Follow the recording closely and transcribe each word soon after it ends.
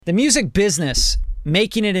The music business,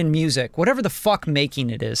 making it in music, whatever the fuck making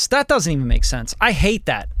it is, that doesn't even make sense. I hate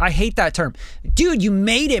that. I hate that term. Dude, you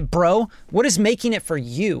made it, bro. What is making it for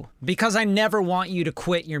you? Because I never want you to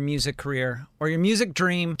quit your music career or your music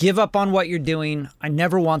dream, give up on what you're doing. I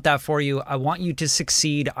never want that for you. I want you to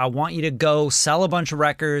succeed. I want you to go sell a bunch of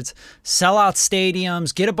records, sell out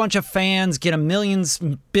stadiums, get a bunch of fans, get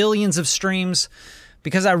billions of streams,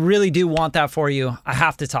 because I really do want that for you. I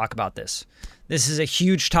have to talk about this. This is a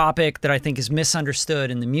huge topic that I think is misunderstood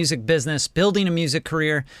in the music business, building a music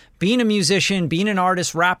career, being a musician, being an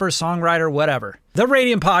artist, rapper, songwriter, whatever. The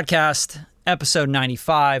Radium Podcast, episode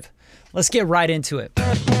 95. Let's get right into it.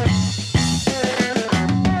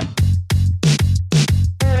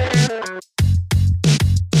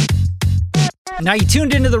 Now, you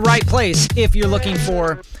tuned into the right place if you're looking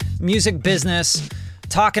for music business,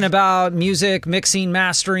 talking about music, mixing,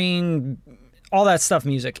 mastering, all that stuff,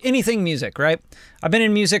 music, anything music, right? I've been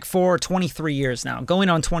in music for 23 years now, going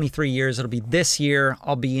on 23 years. It'll be this year.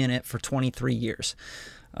 I'll be in it for 23 years.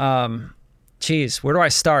 Geez, where do I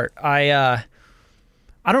start? I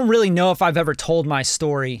don't really know if I've ever told my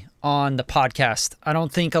story on the podcast. I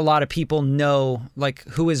don't think a lot of people know, like,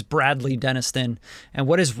 who is Bradley Denniston and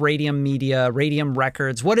what is Radium Media, Radium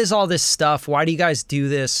Records? What is all this stuff? Why do you guys do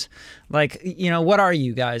this? Like, you know, what are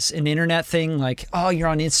you guys? An internet thing? Like, oh, you're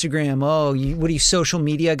on Instagram. Oh, what are you, social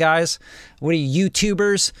media guys? What are you,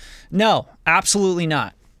 YouTubers? No, absolutely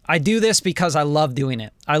not. I do this because I love doing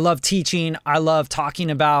it. I love teaching. I love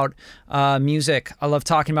talking about music. I love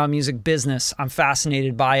talking about music business. I'm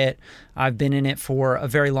fascinated by it. I've been in it for a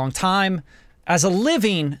very long time. As a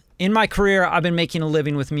living, in my career, I've been making a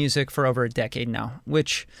living with music for over a decade now,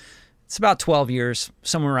 which it's about 12 years,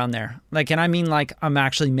 somewhere around there. And I mean, I'm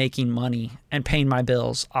actually making money and paying my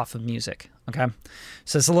bills off of music. Okay.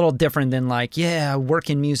 So it's a little different than I work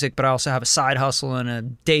in music, but I also have a side hustle and a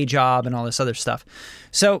day job and all this other stuff.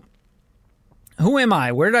 So who am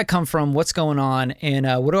I? Where did I come from? What's going on? And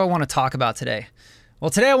what do I want to talk about today? Well,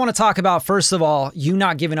 today I want to talk about, first of all, you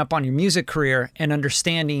not giving up on your music career and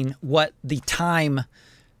understanding what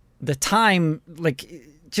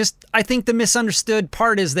I think the misunderstood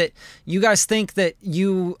part is that you guys think that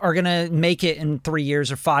you are going to make it in 3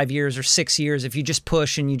 years or 5 years or 6 years if you just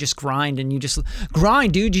push and you just grind and you just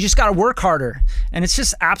grind, dude. You just got to work harder. And it's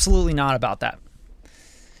just absolutely not about that.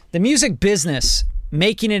 The music business,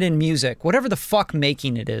 making it in music, whatever the fuck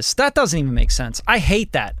making it is, that doesn't even make sense. I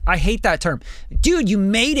hate that. I hate that term. Dude, you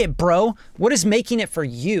made it, bro. What is making it for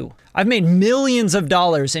you? I've made millions of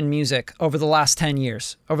dollars in music over the last 10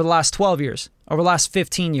 years, over the last 12 years, over the last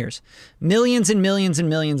 15 years. Millions and millions and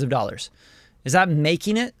millions of dollars. Is that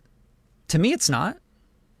making it? To me, it's not,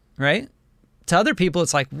 right? To other people,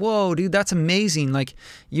 it's like, whoa, dude, that's amazing. Like,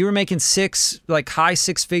 you were making high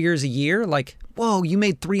six figures a year. Like, whoa, you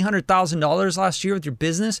made $300,000 last year with your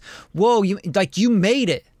business. Whoa, you made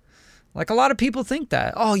it. Like, a lot of people think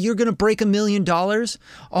that. Oh, you're going to break $1 million.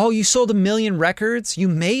 Oh, you sold 1 million records. You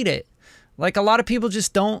made it. Like, a lot of people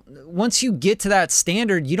just don't, once you get to that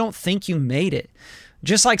standard, you don't think you made it.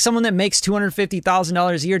 Just like someone that makes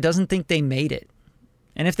 $250,000 a year doesn't think they made it.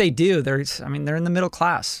 And if they do, they're in the middle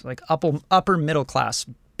class, like upper middle class,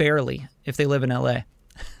 barely, if they live in LA.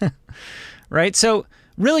 Right? So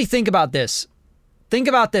really think about this. Think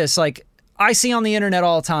about this. Like, I see on the internet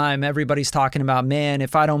all the time, everybody's talking about, man,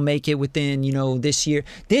 if I don't make it within, this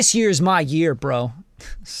year's my year, bro.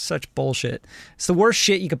 Such bullshit. It's the worst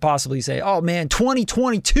shit you could possibly say. Oh man,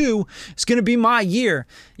 2022 is going to be my year.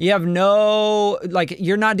 You have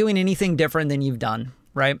you're not doing anything different than you've done,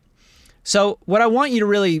 right? So what I want you to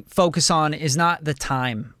really focus on is not the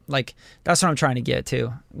time. Like, that's what I'm trying to get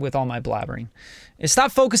to with all my blabbering. Is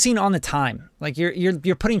stop focusing on the time. Like,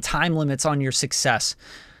 you're putting time limits on your success.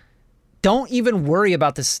 Don't even worry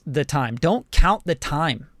about the time. Don't count the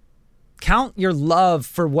time. Count your love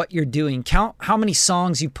for what you're doing. Count how many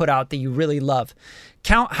songs you put out that you really love.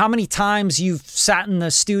 Count how many times you've sat in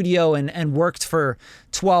the studio and worked for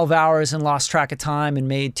 12 hours and lost track of time and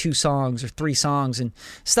made 2 songs or 3 songs and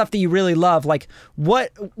stuff that you really love. Like,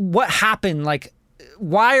 what happened? Like,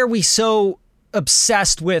 why are we so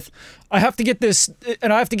obsessed with, I have to get this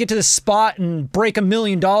and I have to get to this spot and break $1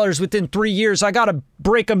 million within 3 years. I got to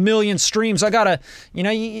break 1 million streams. I got to,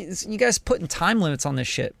 you guys putting time limits on this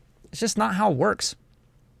shit. It's just not how it works.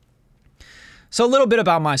 So a little bit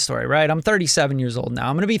about my story, right? I'm 37 years old now.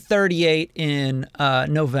 I'm going to be 38 in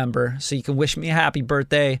November. So you can wish me a happy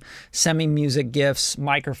birthday, send me music gifts,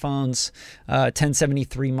 microphones,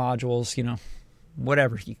 1073 modules,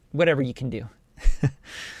 whatever you can do.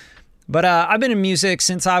 But I've been in music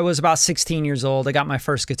since I was about 16 years old. I got my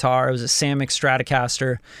first guitar. It was a Samick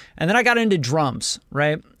Stratocaster. And then I got into drums,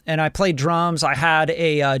 right? and I played drums. I had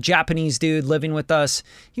a Japanese dude living with us.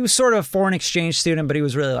 He was sort of a foreign exchange student, but he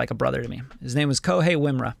was really like a brother to me. His name was Kohei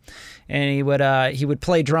Wimra, and he would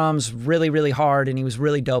play drums really, really hard, and he was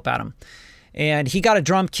really dope at them. And he got a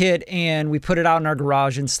drum kit, and we put it out in our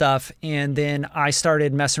garage and stuff. And then I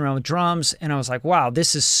started messing around with drums, and I was like, wow,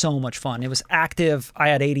 this is so much fun. It was active. I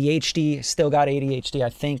had ADHD, still got ADHD, I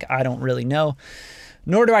think. I don't really know.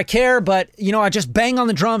 Nor do I care, but, you know, I just bang on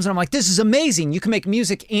the drums, and I'm like, this is amazing. You can make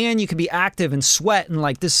music, and you can be active and sweat, and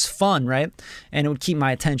like, this is fun, right? And it would keep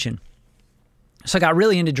my attention. So I got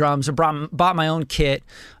really into drums. I bought my own kit.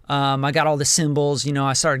 I got all the cymbals. You know,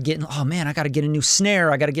 I started getting, oh man, I got to get a new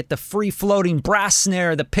snare. I got to get the free floating brass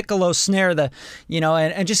snare, the piccolo snare,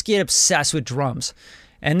 and just get obsessed with drums.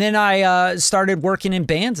 And then I started working in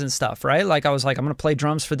bands and stuff, right? Like I was like, I'm going to play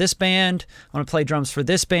drums for this band. I'm going to play drums for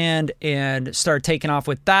this band, and started taking off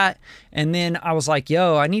with that. And then I was like,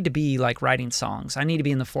 yo, I need to be like writing songs. I need to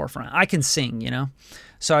be in the forefront. I can sing, you know?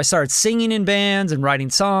 So I started singing in bands and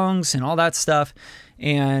writing songs and all that stuff.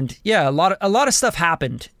 And yeah, a lot of stuff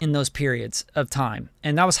happened in those periods of time.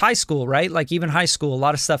 And that was high school, right? Like even high school, a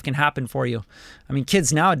lot of stuff can happen for you. I mean,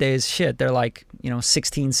 kids nowadays, shit, they're like,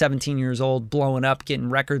 16, 17 years old, blowing up, getting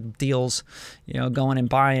record deals, going and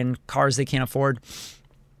buying cars they can't afford.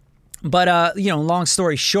 But, long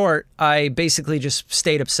story short, I basically just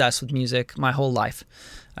stayed obsessed with music my whole life.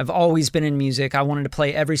 I've always been in music. I wanted to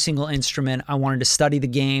play every single instrument. I wanted to study the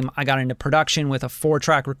game. I got into production with a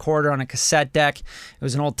 4-track recorder on a cassette deck. It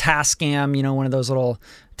was an old Tascam, one of those little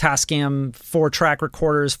Tascam 4-track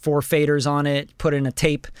recorders, 4 faders on it, put in a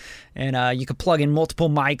tape, and you could plug in multiple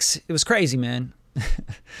mics. It was crazy, man.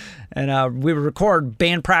 And we would record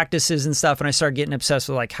band practices and stuff, and I started getting obsessed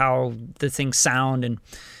with like how the things sound. And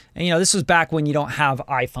this was back when you don't have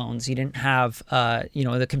iPhones. You didn't have,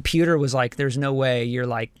 the computer was like, there's no way you're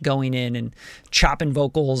like going in and chopping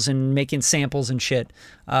vocals and making samples and shit.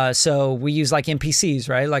 So we use like MPCs,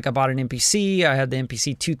 right? Like I bought an MPC. I had the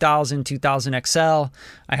MPC 2000 XL.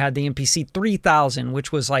 I had the MPC 3000,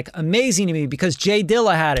 which was like amazing to me because Jay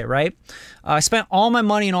Dilla had it, right? I spent all my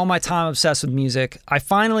money and all my time obsessed with music. I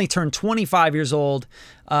finally turned 25 years old.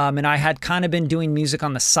 And I had kind of been doing music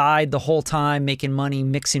on the side the whole time, making money,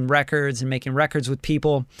 mixing records and making records with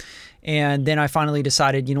people. And then I finally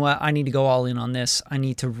decided, you know what, I need to go all in on this. I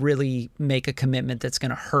need to really make a commitment that's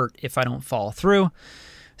going to hurt if I don't follow through.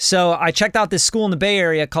 So I checked out this school in the Bay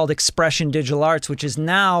Area called Expression Digital Arts, which is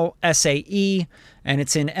now SAE, and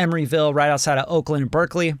it's in Emeryville, right outside of Oakland and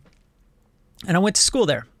Berkeley. And I went to school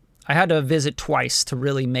there. I had to visit twice to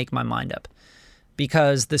really make my mind up,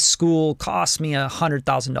 because the school cost me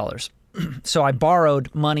 $100,000. So I borrowed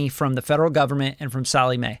money from the federal government and from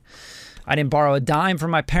Sallie Mae. I didn't borrow a dime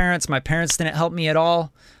from my parents. My parents didn't help me at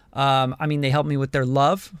all. They helped me with their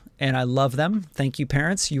love, and I love them. Thank you,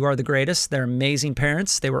 parents. You are the greatest. They're amazing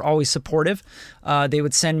parents. They were always supportive. They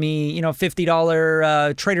would send me,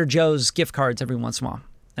 $50 Trader Joe's gift cards every once in a while.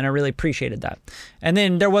 And I really appreciated that. And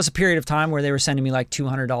then there was a period of time where they were sending me like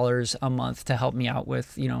 $200 a month to help me out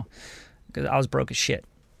with, because I was broke as shit.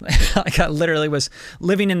 Like I literally was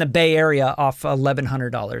living in the Bay Area off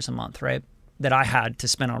 $1,100 a month, right? That I had to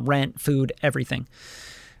spend on rent, food, everything.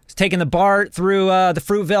 I was taking the BART through the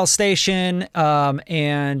Fruitvale station,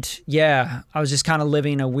 and yeah, I was just kind of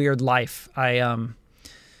living a weird life.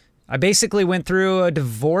 I basically went through a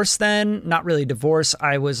divorce then. Not really a divorce.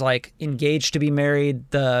 I was like engaged to be married.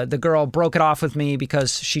 The girl broke it off with me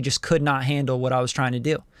because she just could not handle what I was trying to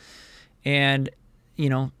do. And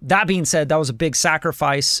that being said, that was a big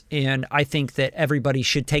sacrifice, and I think that everybody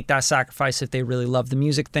should take that sacrifice if they really love the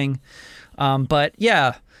music thing. But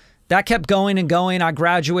yeah, that kept going and going. I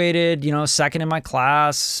graduated, second in my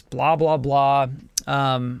class, blah, blah, blah,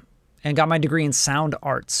 and got my degree in sound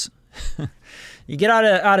arts. You get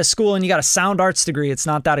out of school and you got a sound arts degree. It's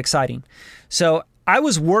not that exciting. So I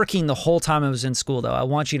was working the whole time I was in school, though. I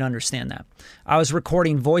want you to understand that. I was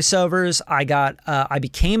recording voiceovers. I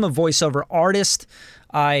became a voiceover artist.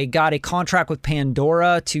 I got a contract with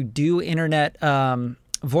Pandora to do internet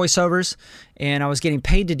voiceovers, and I was getting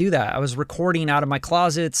paid to do that. I was recording out of my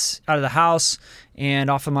closets, out of the house, and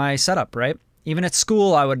off of my setup, right? Even at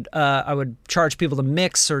school, I would charge people to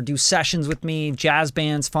mix or do sessions with me, jazz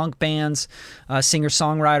bands, funk bands,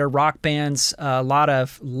 singer-songwriter, rock bands, a lot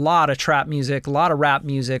of trap music, a lot of rap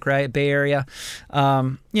music, right? Bay Area.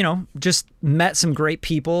 Just met some great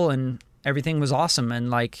people, and everything was awesome.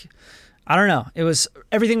 And like, I don't know,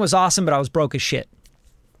 everything was awesome, but I was broke as shit.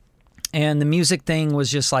 And the music thing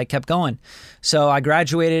was just like kept going. So I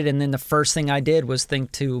graduated, and then the first thing I did was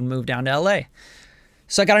think to move down to LA.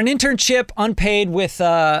 So I got an internship unpaid with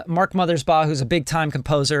Mark Mothersbaugh, who's a big-time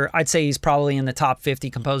composer. I'd say he's probably in the top 50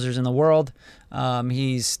 composers in the world.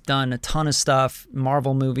 He's done a ton of stuff,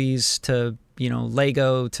 Marvel movies to,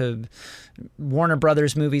 Lego to Warner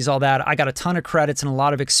Brothers movies, all that. I got a ton of credits and a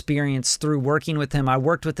lot of experience through working with him. I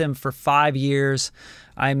worked with him for 5 years.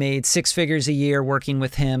 I made 6 figures a year working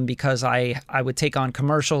with him because I would take on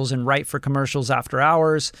commercials and write for commercials after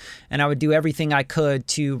hours. And I would do everything I could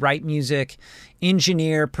to write music,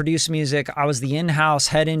 engineer, produce music. I was the in-house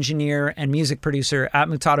head engineer and music producer at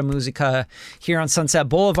Mutata Musica here on Sunset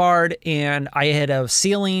Boulevard. And I hit a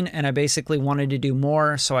ceiling and I basically wanted to do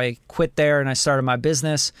more. So I quit there and I started my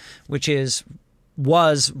business, which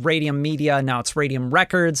was Radium Media. Now it's Radium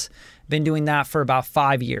Records. Been doing that for about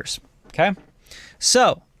 5 years. Okay.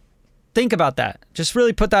 So think about that. Just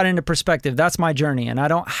really put that into perspective. That's my journey. And I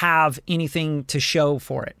don't have anything to show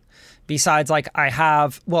for it besides I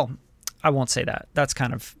won't say that. That's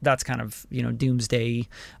kind of doomsday.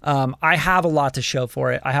 I have a lot to show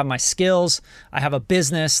for it. I have my skills. I have a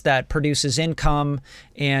business that produces income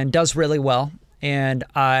and does really well. And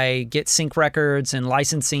I get sync records and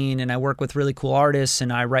licensing, and I work with really cool artists,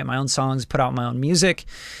 and I write my own songs, put out my own music.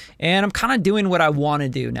 And I'm kind of doing what I want to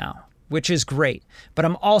do now, which is great. But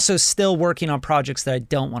I'm also still working on projects that I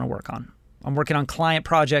don't want to work on. I'm working on client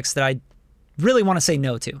projects that I really want to say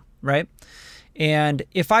no to, right? And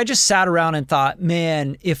if I just sat around and thought,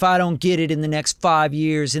 man, if I don't get it in the next 5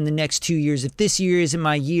 years, in the next 2 years, if this year isn't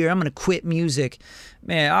my year, I'm going to quit music.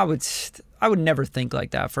 Man, I would never think like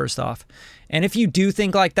that, first off. And if you do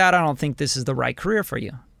think like that, I don't think this is the right career for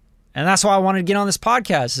you. And that's why I wanted to get on this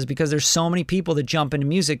podcast, is because there's so many people that jump into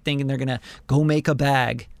music thinking they're going to go make a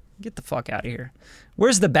bag. Get the fuck out of here.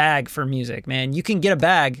 Where's the bag for music, man? You can get a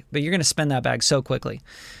bag, but you're going to spend that bag so quickly.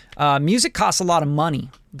 Music costs a lot of money.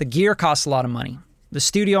 The gear costs a lot of money. The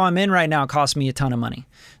studio I'm in right now costs me a ton of money.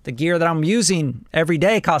 The gear that I'm using every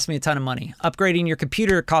day costs me a ton of money. Upgrading your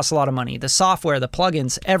computer costs a lot of money. The software, the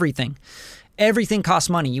plugins, everything. Everything costs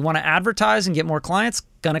money. You want to advertise and get more clients?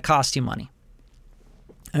 Going to cost you money.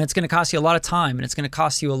 And it's going to cost you a lot of time, and it's going to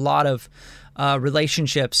cost you a lot of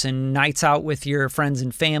relationships and nights out with your friends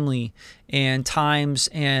and family and times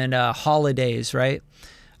and holidays, right?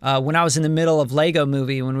 When I was in the middle of Lego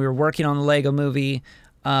Movie, when we were working on the Lego Movie,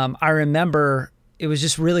 I remember it was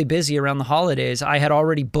just really busy around the holidays. I had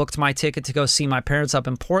already booked my ticket to go see my parents up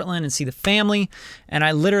in Portland and see the family, and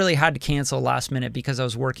I literally had to cancel last minute because I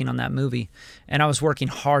was working on that movie, and I was working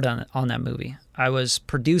hard on that movie. I was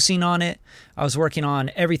producing on it. I was working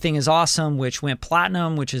on Everything Is Awesome, which went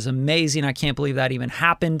platinum, which is amazing. I can't believe that even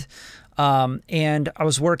happened. And I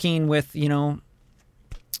was working with,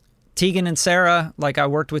 Tegan and Sarah. Like, I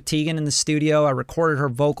worked with Tegan in the studio. I recorded her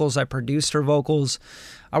vocals. I produced her vocals.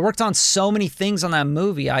 I worked on so many things on that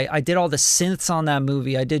movie. I did all the synths on that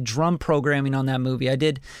movie. I did drum programming on that movie. I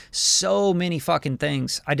did so many fucking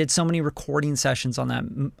things. I did so many recording sessions on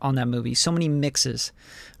that movie. So many mixes,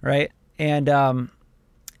 right? And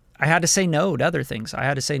I had to say no to other things. I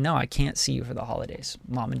had to say, no, I can't see you for the holidays,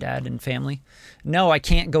 mom and dad and family. No, I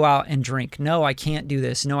can't go out and drink. No, I can't do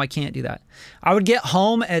this. No, I can't do that. I would get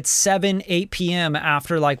home at 7, 8 p.m.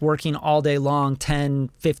 after like working all day long,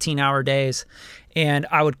 10, 15-hour days, and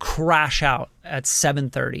I would crash out at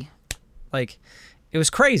 7:30. Like, it was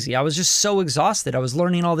crazy. I was just so exhausted. I was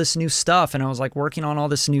learning all this new stuff, and I was like working on all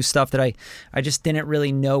this new stuff that I just didn't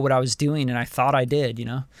really know what I was doing, and I thought I did,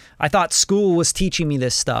 I thought school was teaching me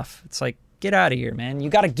this stuff. It's like, get out of here, man. You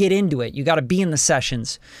got to get into it. You got to be in the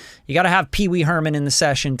sessions. You got to have Pee Wee Herman in the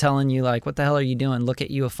session telling you like, what the hell are you doing? Look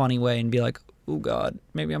at you a funny way and be like, oh God,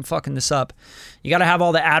 maybe I'm fucking this up. You got to have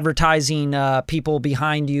all the advertising people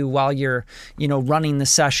behind you while you're, running the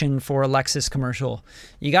session for a Lexus commercial.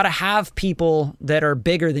 You got to have people that are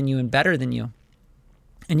bigger than you and better than you.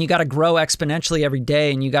 And you got to grow exponentially every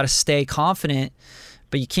day, and you got to stay confident,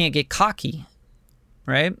 but you can't get cocky,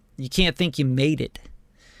 right? You can't think you made it.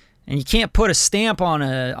 And you can't put a stamp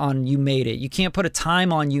on you made it. You can't put a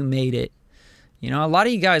time on you made it. A lot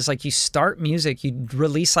of you guys, like, you start music, you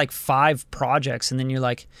release like 5 projects, and then you're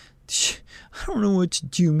like, I don't know what to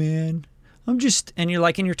do, man. And you're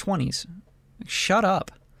like in your 20s. Like, shut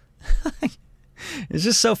up. It's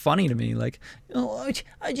just so funny to me. Like,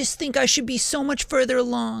 I just think I should be so much further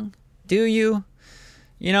along. Do you?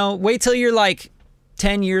 Wait till you're like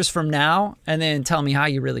 10 years from now and then tell me how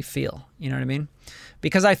you really feel. You know what I mean?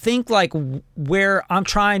 Because I think like where I'm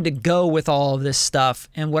trying to go with all of this stuff,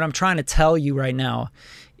 and what I'm trying to tell you right now,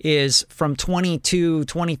 is from 22,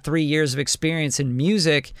 23 years of experience in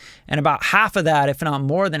music, and about half of that, if not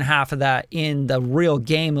more than half of that, in the real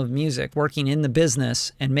game of music, working in the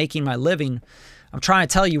business and making my living. I'm trying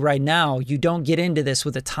to tell you right now, you don't get into this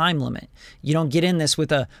with a time limit. You don't get in this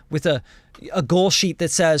with a goal sheet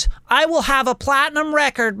that says, I will have a platinum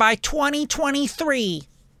record by 2023.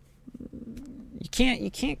 You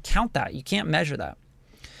can't count that. You can't measure that.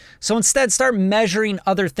 So instead, start measuring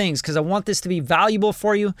other things, because I want this to be valuable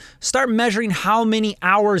for you. Start measuring how many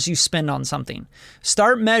hours you spend on something.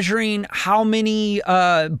 Start measuring how many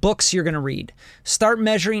books you're going to read. Start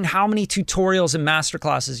measuring how many tutorials and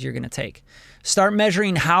masterclasses you're going to take. Start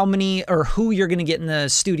measuring how many or who you're going to get in the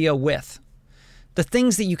studio with. The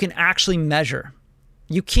things that you can actually measure.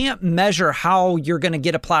 You can't measure how you're going to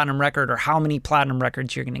get a platinum record or how many platinum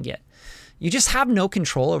records you're going to get. You just have no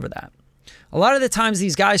control over that. A lot of the times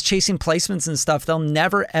these guys chasing placements and stuff, they'll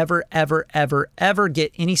never, ever, ever, ever, ever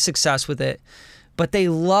get any success with it. But they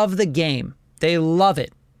love the game. They love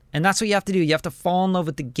it. And that's what you have to do. You have to fall in love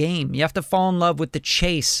with the game. You have to fall in love with the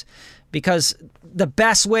chase. Because the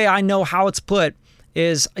best way I know how it's put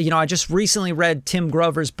is, I just recently read Tim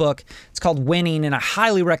Grover's book. It's called Winning, and I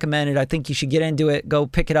highly recommend it. I think you should get into it. Go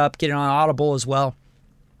pick it up. Get it on Audible as well.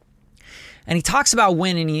 And he talks about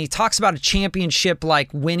winning. He talks about a championship like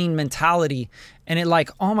winning mentality. And it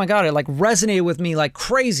oh my God, it resonated with me like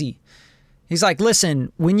crazy. He's like,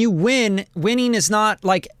 listen, when you win, winning is not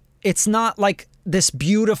it's not like this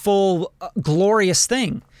beautiful, glorious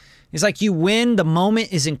thing. He's like, you win, the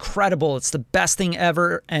moment is incredible. It's the best thing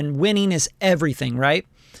ever. And winning is everything, right?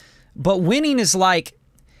 But winning is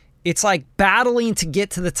it's like battling to get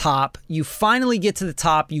to the top. You finally get to the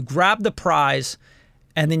top. You grab the prize.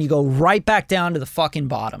 And then you go right back down to the fucking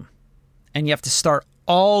bottom. And you have to start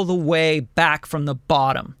all the way back from the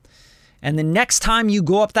bottom. And the next time you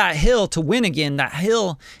go up that hill to win again, that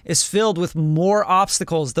hill is filled with more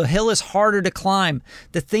obstacles. The hill is harder to climb.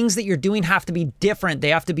 The things that you're doing have to be different. They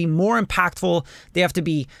have to be more impactful. They have to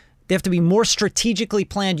be more strategically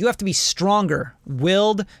planned. You have to be stronger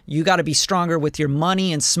willed. You got to be stronger with your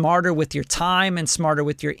money and smarter with your time and smarter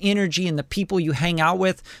with your energy and the people you hang out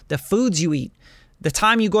with, the foods you eat. The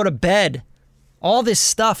time you go to bed, all this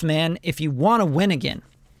stuff, man, if you want to win again.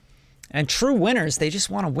 And true winners, they just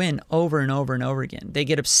want to win over and over and over again. They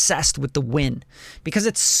get obsessed with the win because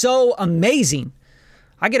it's so amazing.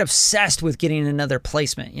 I get obsessed with getting another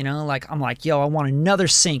placement, I'm like, yo, I want another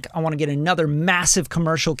sync. I want to get another massive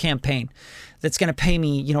commercial campaign that's going to pay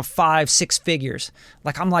me, 5-6 figures.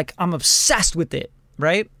 I'm obsessed with it,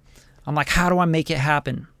 right? I'm like, how do I make it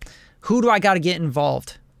happen? Who do I got to get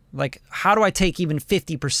involved? How do I take even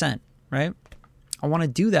 50%, right? I want to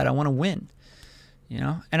do that. I want to win,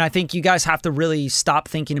 And I think you guys have to really stop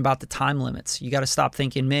thinking about the time limits. You got to stop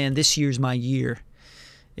thinking, man, this year's my year.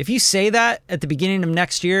 If you say that at the beginning of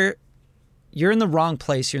next year, you're in the wrong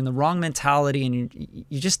place. You're in the wrong mentality, and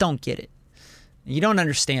you just don't get it. You don't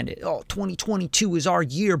understand it. Oh, 2022 is our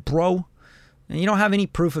year, bro. And you don't have any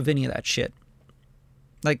proof of any of that shit.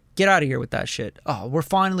 Get out of here with that shit. Oh, we're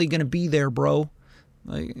finally going to be there, bro.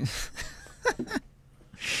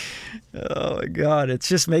 Oh my God, it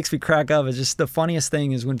just makes me crack up. It's just the funniest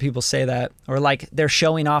thing is when people say that, or they're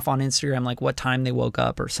showing off on Instagram what time they woke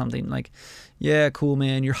up or something. Yeah, cool,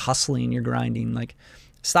 man, you're hustling, you're grinding.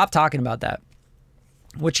 Stop talking about that.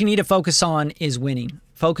 What you need to focus on is winning.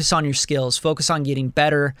 Focus on your skills. Focus on getting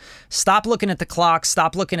better. Stop looking at the clock.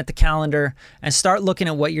 Stop looking at the calendar, and start looking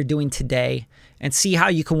at what you're doing today and see how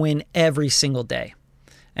you can win every single day.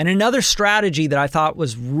 And another strategy that I thought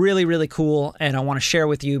was really, really cool, and I want to share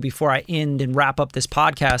with you before I end and wrap up this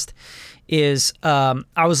podcast, is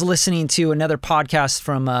I was listening to another podcast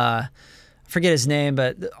from, I forget his name,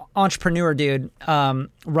 but entrepreneur dude,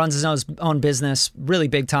 runs his own business, really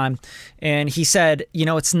big time. And he said,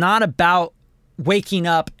 it's not about waking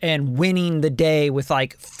up and winning the day with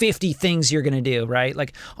 50 things you're going to do, right?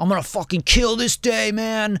 I'm going to fucking kill this day,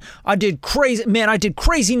 man. I did crazy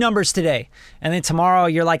numbers today. And then tomorrow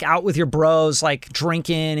you're out with your bros,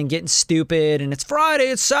 drinking and getting stupid. And it's Friday,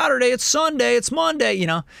 it's Saturday, it's Sunday, it's Monday,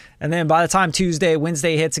 And then by the time Tuesday,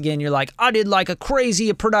 Wednesday hits again, you're I did a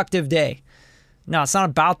crazy productive day. No, it's not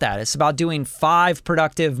about that. It's about doing 5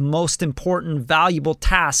 productive, most important, valuable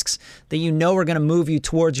tasks that are going to move you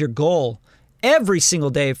towards your goal every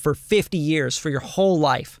single day for 50 years, for your whole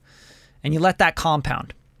life. And you let that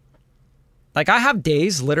compound. I have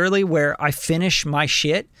days literally where I finish my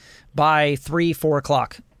shit by 3-4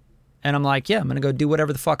 o'clock. And I'm yeah, I'm going to go do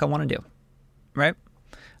whatever the fuck I want to do. Right?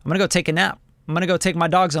 I'm going to go take a nap. I'm going to go take my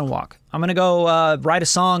dogs on a walk. I'm going to go write a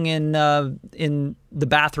song in the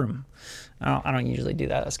bathroom. I don't usually do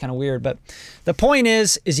that. That's kind of weird. But the point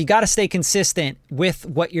is you got to stay consistent with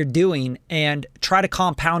what you're doing and try to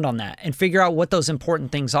compound on that and figure out what those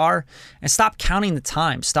important things are and stop counting the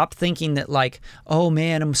time. Stop thinking that like, oh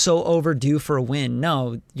man, I'm so overdue for a win.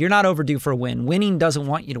 No, you're not overdue for a win. Winning doesn't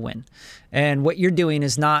want you to win. And what you're doing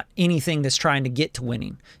is not anything that's trying to get to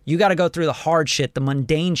winning. You got to go through the hard shit, the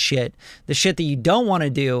mundane shit, the shit that you don't want to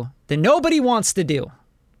do, that nobody wants to do.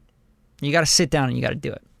 You got to sit down and you got to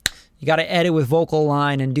do it. You got to edit with vocal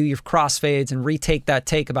line and do your crossfades and retake that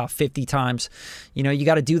take about 50 times. You know, you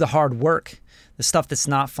got to do the hard work, the stuff that's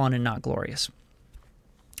not fun and not glorious.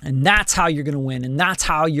 And that's how you're going to win. And that's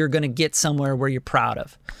how you're going to get somewhere where you're proud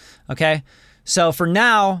of. Okay? So for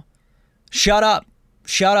now, shut up.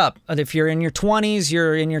 Shut up. If you're in your 20s,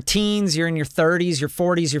 you're in your teens, you're in your 30s, your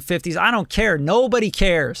 40s, your 50s, I don't care. Nobody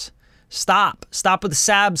cares. Stop. Stop with the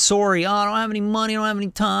sad sorry. Oh, I don't have any money. I don't have any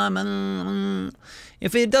time.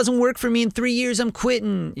 If it doesn't work for me in 3 years, I'm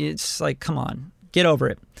quitting. It's like, come on, get over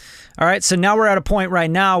it. All right, so now we're at a point right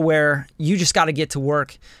now where you just got to get to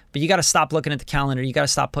work, but you got to stop looking at the calendar. You got to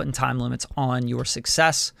stop putting time limits on your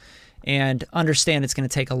success and understand it's going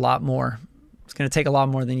to take a lot more. It's going to take a lot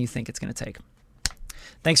more than you think it's going to take.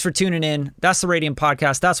 Thanks for tuning in. That's the Radium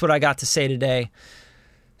Podcast. That's what I got to say today.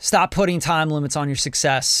 Stop putting time limits on your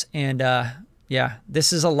success. And yeah,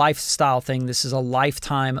 this is a lifestyle thing. This is a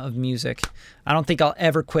lifetime of music. I don't think I'll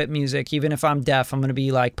ever quit music. Even if I'm deaf, I'm going to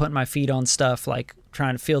be like putting my feet on stuff, like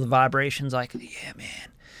trying to feel the vibrations, like, yeah,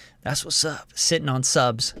 man, that's what's up. Sitting on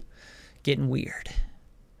subs, getting weird.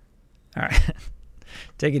 All right.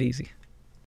 Take it easy.